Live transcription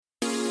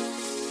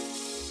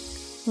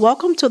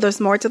Welcome to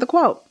There's More to the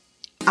Quote.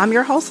 I'm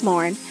your host,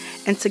 Lauren,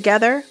 and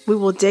together we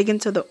will dig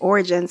into the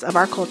origins of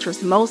our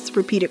culture's most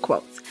repeated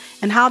quotes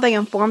and how they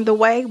inform the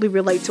way we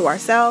relate to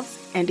ourselves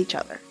and each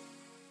other.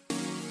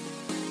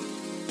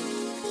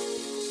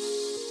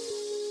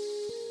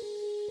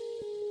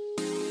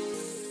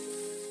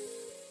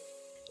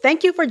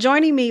 Thank you for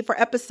joining me for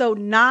episode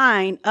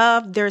 9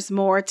 of There's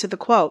More to the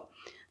Quote.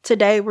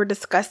 Today we're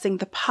discussing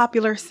the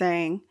popular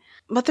saying,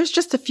 but there's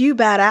just a few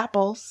bad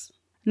apples.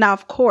 Now,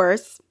 of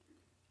course,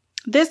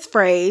 this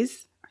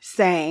phrase,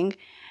 saying,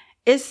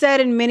 is said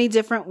in many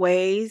different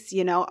ways.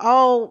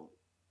 Oh,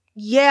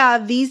 yeah,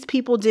 these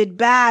people did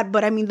bad,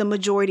 but the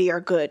majority are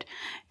good.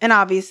 And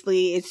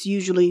obviously, it's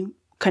usually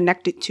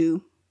connected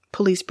to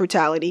police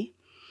brutality.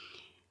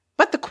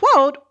 But the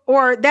quote,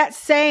 or that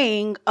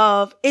saying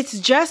of, it's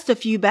just a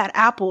few bad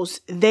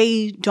apples,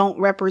 they don't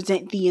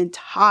represent the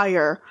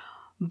entire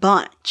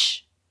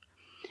bunch.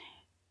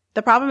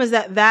 The problem is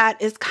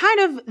that is kind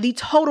of the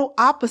total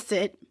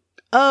opposite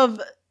of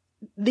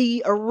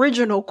the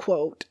original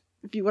quote,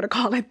 if you want to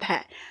call it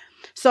that.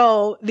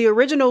 So the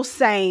original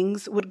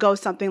sayings would go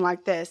something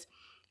like this: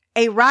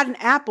 a rotten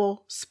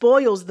apple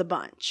spoils the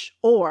bunch,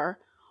 or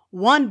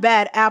one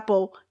bad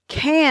apple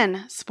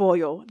can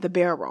spoil the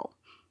barrel.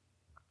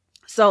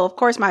 So, of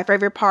course, my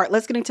favorite part,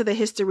 let's get into the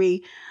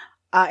history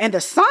and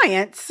the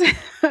science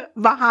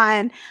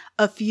behind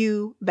a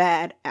few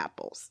bad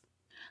apples.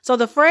 So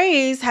the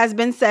phrase has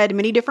been said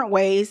many different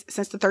ways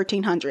since the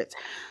 1300s.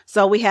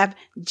 So we have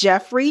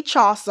Geoffrey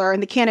Chaucer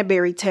in the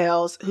Canterbury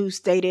Tales, who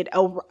stated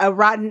a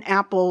rotten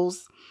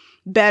apple's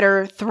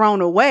better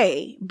thrown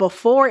away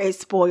before it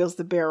spoils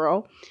the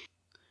barrel.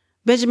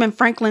 Benjamin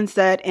Franklin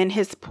said in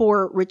his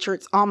Poor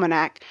Richard's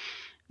Almanac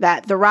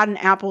that the rotten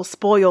apple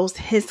spoils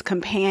his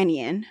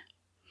companion.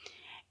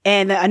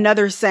 And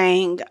another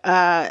saying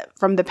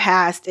from the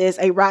past is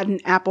a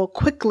rotten apple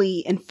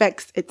quickly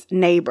infects its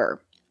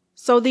neighbor.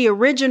 So the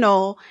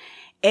original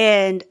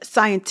and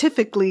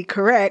scientifically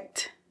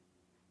correct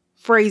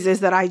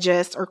phrases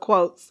or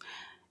quotes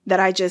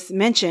that I just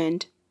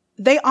mentioned,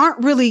 they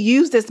aren't really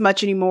used as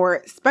much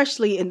anymore,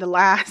 especially in the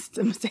last,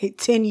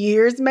 10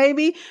 years,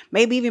 maybe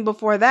even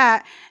before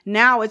that.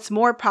 Now it's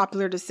more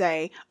popular to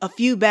say a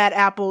few bad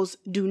apples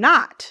do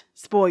not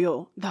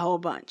spoil the whole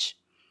bunch.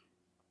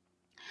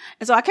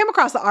 And so I came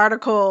across an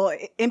article,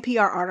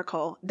 NPR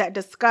article, that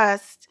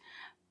discussed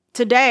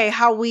today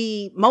how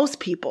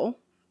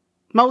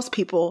most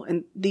people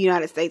in the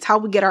United States, how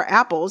we get our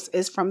apples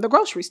is from the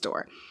grocery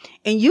store.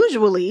 And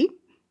usually,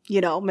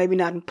 maybe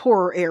not in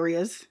poorer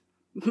areas,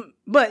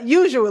 but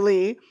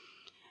usually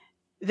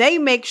they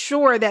make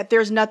sure that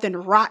there's nothing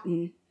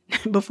rotten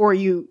before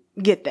you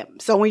get them.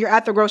 So when you're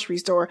at the grocery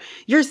store,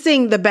 you're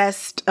seeing the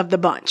best of the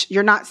bunch.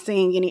 You're not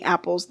seeing any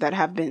apples that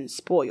have been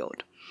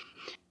spoiled.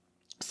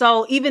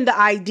 So even the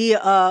idea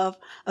of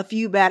a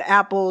few bad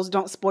apples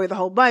don't spoil the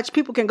whole bunch,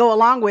 people can go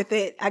along with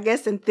it, I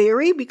guess, in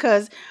theory,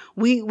 because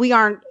we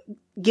aren't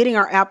getting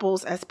our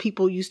apples as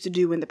people used to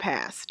do in the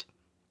past.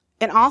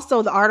 And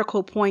also the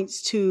article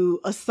points to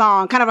a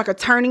song, kind of like a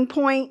turning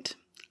point.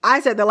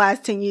 I said the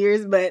last 10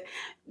 years, but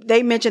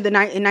they mentioned in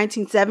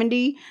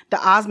 1970,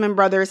 the Osmond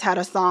Brothers had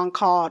a song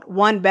called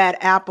One Bad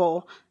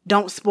Apple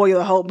Don't Spoil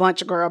the Whole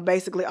Bunch, Girl.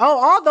 Basically,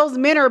 all those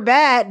men are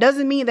bad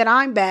doesn't mean that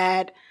I'm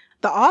bad.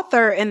 The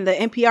author in the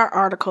NPR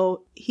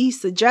article, he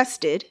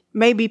suggested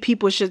maybe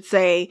people should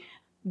say,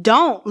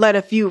 don't let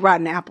a few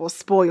rotten apples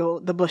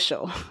spoil the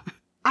bushel.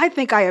 I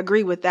think I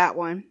agree with that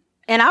one.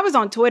 And I was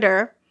on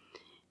Twitter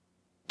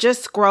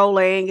just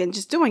scrolling and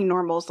just doing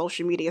normal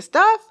social media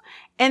stuff.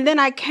 And then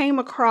I came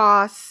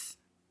across,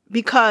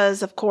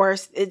 because of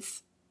course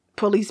it's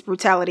police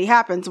brutality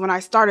happens. When I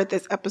started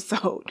this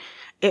episode,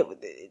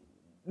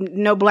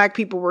 no black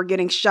people were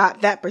getting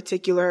shot that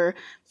particular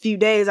few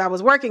days I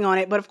was working on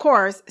it. But of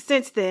course,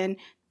 since then,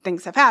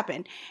 things have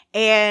happened.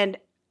 And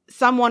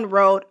someone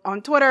wrote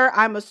on Twitter,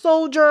 I'm a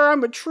soldier,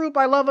 I'm a troop,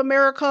 I love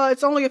America,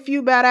 it's only a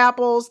few bad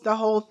apples, the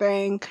whole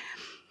thing.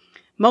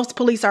 Most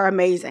police are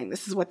amazing.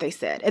 This is what they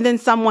said. And then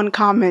someone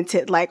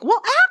commented like,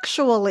 well,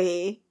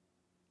 actually,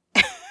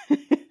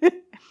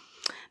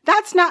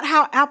 that's not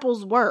how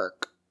apples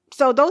work.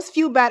 So those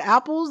few bad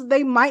apples,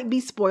 they might be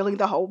spoiling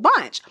the whole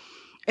bunch.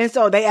 And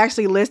so they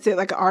actually listed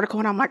like an article,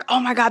 and I'm like,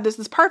 oh my God, this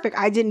is perfect.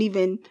 I didn't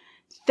even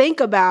think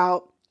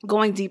about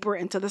going deeper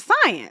into the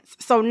science.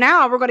 So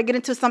now we're going to get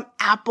into some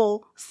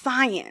apple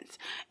science.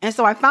 And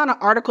so I found an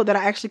article that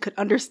I actually could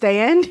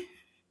understand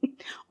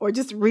or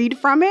just read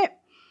from it.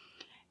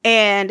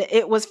 And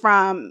it was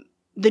from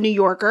The New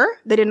Yorker.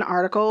 They did an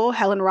article.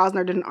 Helen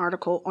Rosner did an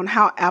article on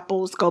how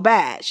apples go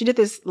bad. She did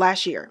this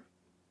last year.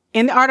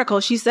 In the article,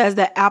 she says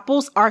that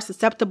apples are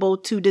susceptible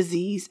to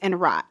disease and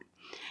rot.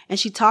 And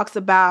she talks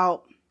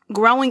about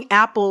growing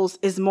apples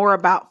is more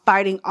about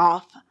fighting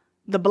off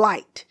the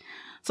blight.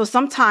 So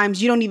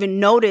sometimes you don't even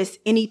notice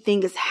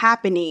anything is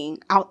happening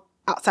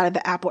outside of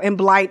the apple. And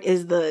blight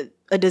is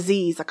a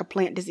disease, like a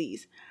plant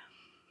disease.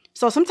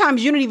 So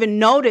sometimes you don't even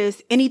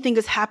notice anything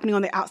is happening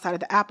on the outside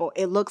of the apple.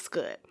 It looks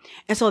good.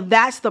 And so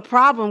that's the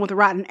problem with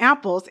rotten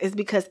apples, is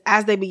because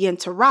as they begin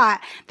to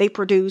rot, they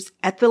produce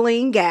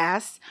ethylene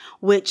gas,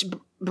 which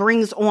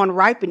brings on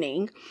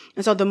ripening.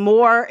 And so the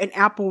more an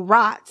apple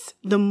rots,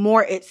 the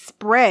more it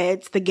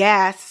spreads, the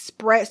gas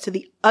spreads to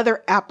the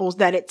other apples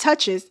that it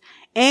touches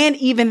and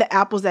even the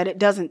apples that it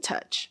doesn't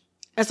touch.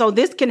 And so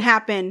this can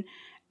happen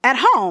at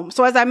home.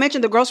 So as I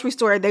mentioned, the grocery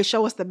store, they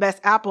show us the best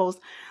apples.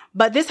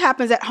 But this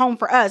happens at home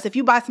for us. If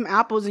you buy some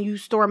apples and you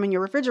store them in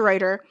your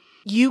refrigerator,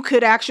 you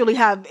could actually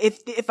have,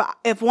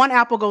 if one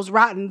apple goes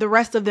rotten, the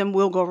rest of them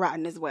will go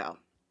rotten as well.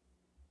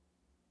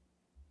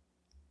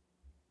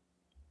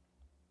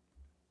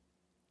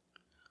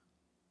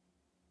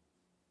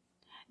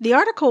 The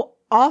article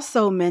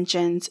also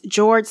mentions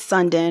George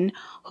Sundin,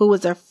 who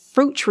was a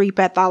fruit tree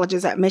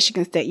pathologist at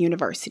Michigan State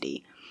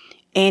University.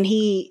 And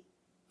he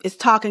is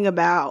talking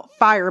about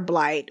fire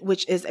blight,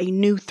 which is a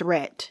new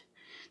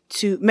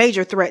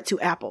major threat to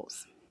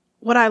apples.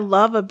 What I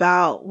love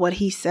about what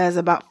he says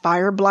about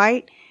fire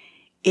blight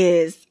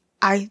is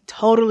I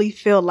totally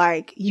feel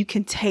like you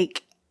can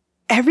take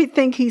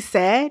everything he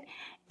said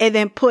and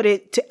then put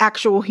it to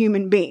actual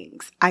human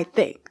beings, I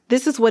think.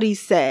 This is what he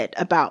said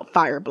about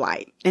fire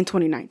blight in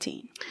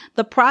 2019.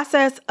 The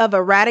process of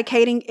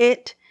eradicating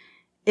it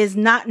is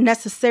not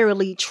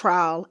necessarily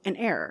trial and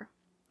error.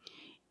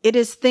 It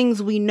is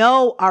things we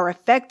know are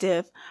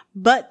effective,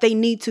 but they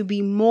need to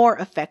be more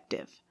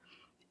effective.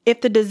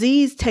 If the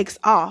disease takes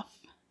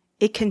off,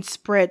 it can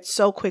spread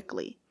so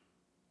quickly.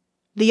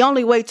 The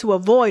only way to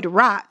avoid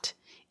rot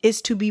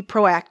is to be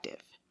proactive.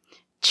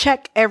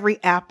 Check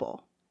every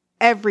apple,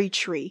 every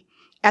tree.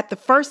 At the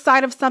first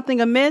sight of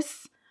something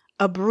amiss,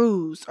 a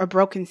bruise or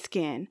broken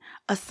skin,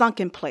 a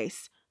sunken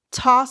place,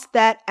 toss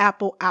that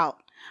apple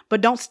out.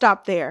 But don't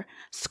stop there.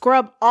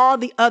 Scrub all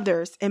the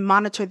others and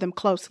monitor them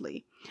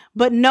closely.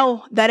 But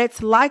know that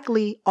it's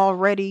likely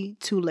already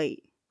too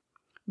late.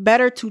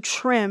 Better to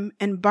trim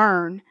and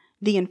burn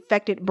the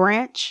infected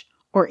branch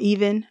or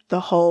even the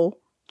whole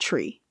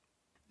tree.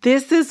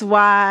 This is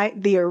why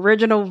the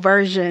original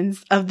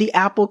versions of the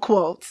apple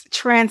quotes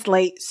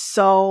translate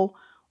so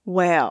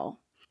well.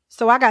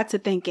 So I got to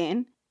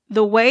thinking,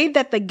 the way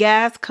that the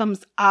gas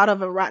comes out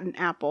of a rotten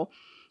apple,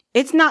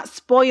 it's not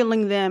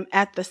spoiling them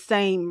at the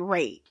same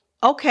rate.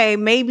 Okay,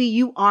 maybe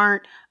you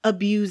aren't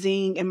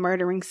abusing and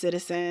murdering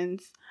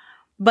citizens,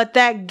 but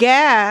that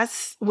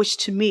gas, which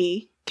to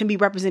me can be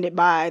represented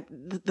by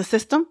the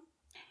system,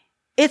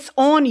 it's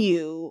on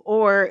you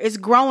or it's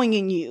growing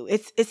in you.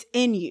 It's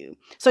in you.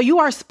 So you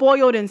are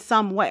spoiled in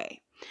some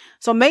way.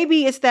 So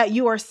maybe it's that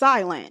you are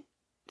silent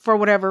for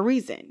whatever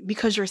reason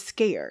because you're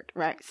scared,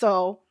 right?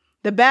 So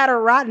the bad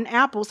or rotten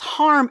apples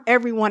harm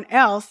everyone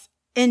else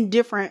in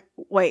different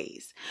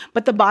ways.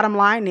 But the bottom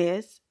line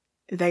is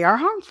they are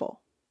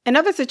harmful. In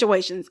other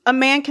situations, a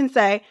man can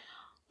say,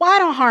 well, I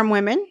don't harm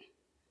women.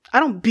 I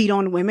don't beat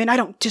on women. I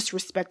don't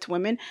disrespect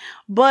women.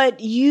 But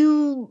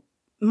you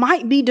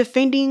might be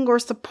defending or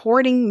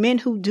supporting men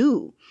who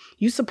do.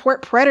 You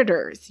support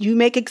predators. You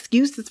make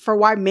excuses for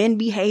why men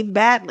behave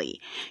badly.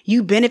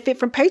 You benefit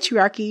from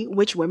patriarchy,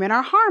 which women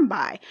are harmed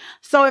by.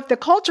 So if the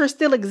culture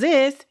still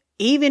exists,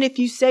 even if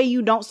you say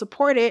you don't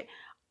support it,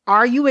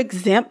 are you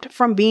exempt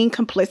from being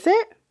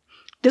complicit?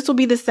 This will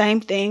be the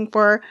same thing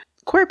for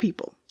queer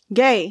people,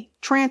 gay,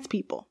 trans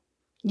people.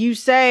 You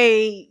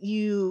say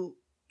you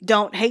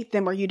don't hate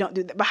them or you don't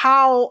do that, but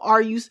how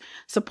are you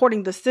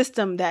supporting the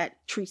system that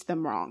treats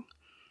them wrong?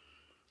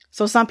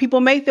 So some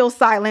people may feel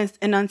silenced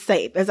and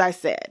unsafe, as I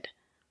said.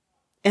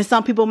 And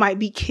some people might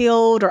be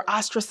killed or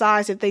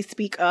ostracized if they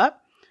speak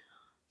up.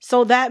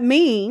 So that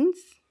means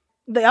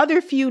the other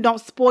few don't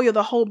spoil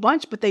the whole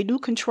bunch, but they do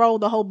control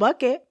the whole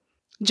bucket.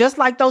 Just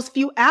like those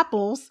few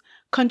apples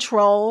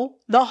control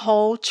the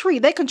whole tree.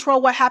 They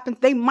control what happens.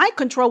 They might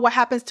control what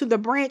happens to the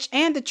branch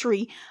and the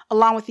tree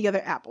along with the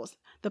other apples.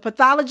 The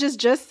pathologist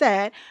just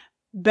said,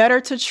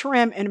 better to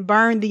trim and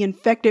burn the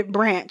infected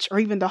branch or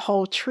even the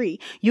whole tree.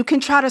 You can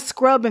try to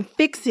scrub and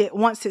fix it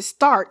once it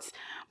starts,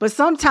 but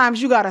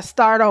sometimes you got to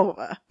start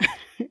over.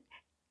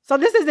 So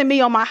this isn't me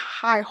on my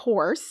high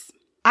horse.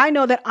 I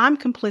know that I'm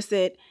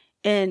complicit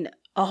in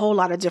a whole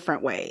lot of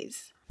different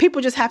ways.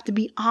 People just have to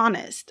be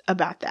honest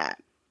about that.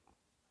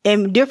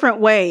 In different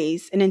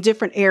ways and in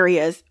different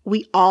areas,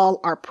 we all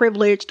are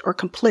privileged or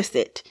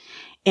complicit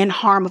in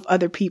harm of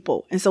other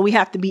people. And so we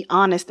have to be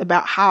honest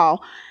about how,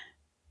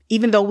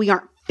 even though we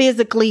aren't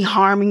physically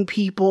harming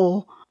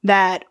people,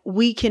 that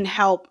we can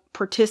help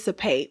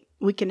participate.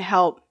 We can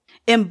help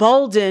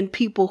embolden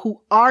people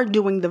who are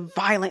doing the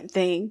violent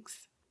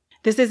things.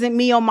 This isn't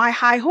me on my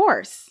high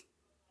horse.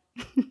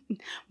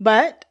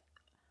 But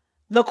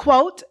the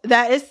quote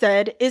that is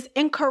said is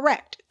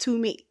incorrect to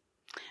me.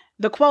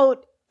 The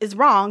quote is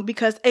wrong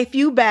because a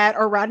few bad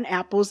or rotten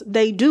apples,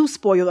 they do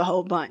spoil the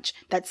whole bunch.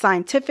 That's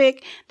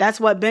scientific. That's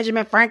what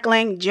Benjamin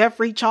Franklin,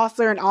 Geoffrey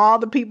Chaucer, and all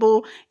the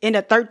people in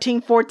the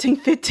 13th,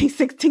 14th, 15th,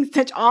 16th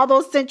century, all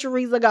those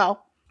centuries ago,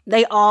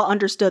 they all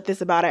understood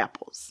this about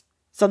apples.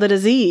 So the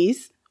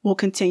disease will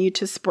continue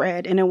to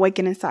spread and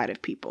awaken inside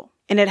of people.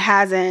 and it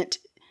hasn't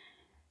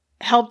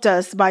helped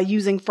us by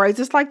using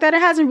phrases like that.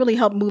 It hasn't really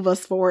helped move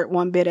us forward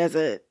one bit as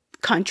a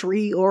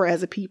country or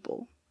as a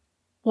people.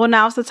 Well,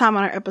 now's the time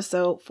on our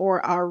episode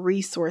for our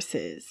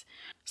resources.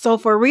 So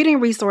for reading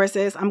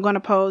resources, I'm going to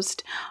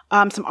post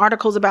some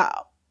articles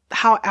about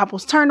how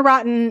apples turn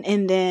rotten,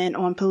 and then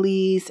on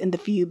police and the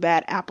few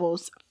bad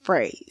apples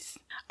phrase.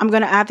 I'm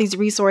going to add these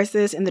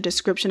resources in the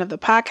description of the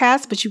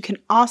podcast, but you can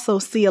also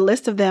see a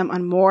list of them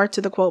on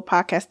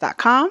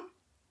moretothequotepodcast.com.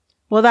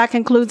 Well, that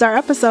concludes our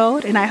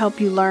episode, and I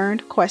hope you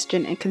learned,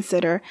 questioned, and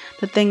consider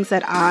the things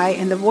that I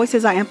and the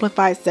voices I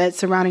amplified said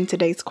surrounding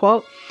today's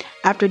quote.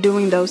 After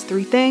doing those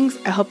 3 things,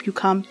 I hope you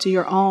come to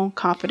your own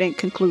confident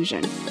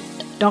conclusion.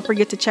 Don't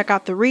forget to check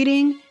out the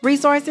reading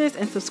resources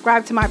and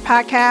subscribe to my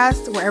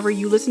podcast wherever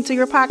you listen to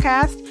your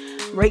podcast.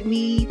 Rate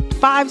me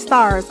 5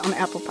 stars on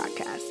Apple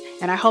Podcasts.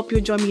 And I hope you'll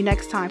join me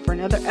next time for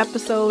another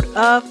episode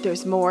of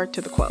There's More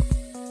to the Quote.